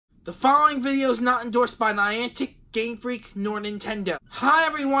The following video is not endorsed by Niantic, Game Freak, nor Nintendo. Hi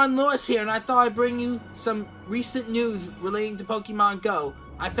everyone, Lewis here, and I thought I'd bring you some recent news relating to Pokemon Go.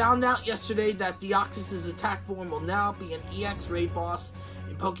 I found out yesterday that Deoxys' attack form will now be an EX raid boss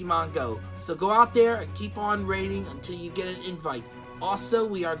in Pokemon Go. So go out there and keep on raiding until you get an invite. Also,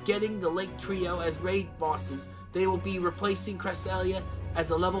 we are getting the Lake Trio as raid bosses. They will be replacing Cresselia as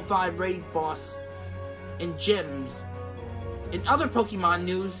a level 5 raid boss in gyms. In other Pokemon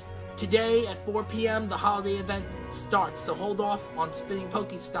news, today at 4 PM the holiday event starts, so hold off on spinning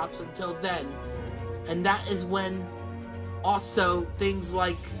Pokestops until then. And that is when also things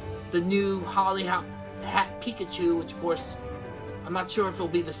like the new Holiday Hat Pikachu, which of course I'm not sure if it'll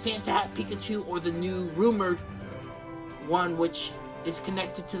be the Santa Hat Pikachu or the new rumored one, which is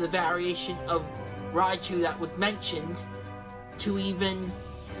connected to the variation of Raichu that was mentioned, to even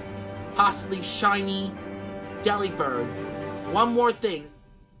possibly shiny Delibird. One more thing.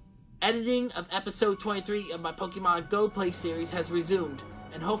 Editing of episode 23 of my Pokemon Go Play series has resumed,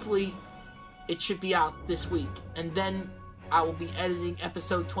 and hopefully it should be out this week. And then I will be editing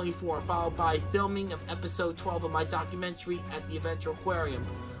episode 24, followed by filming of episode 12 of my documentary at the Adventure Aquarium.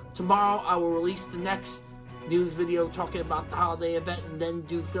 Tomorrow I will release the next news video talking about the holiday event, and then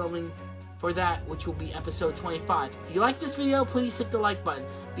do filming for that, which will be episode 25. If you like this video, please hit the like button.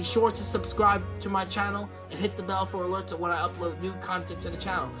 Be sure to subscribe to my channel and hit the bell for alerts when I upload new content to the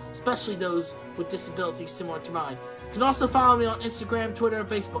channel, especially those with disabilities similar to mine. You can also follow me on Instagram, Twitter, and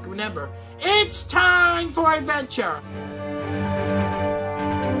Facebook. Remember, it's time for adventure!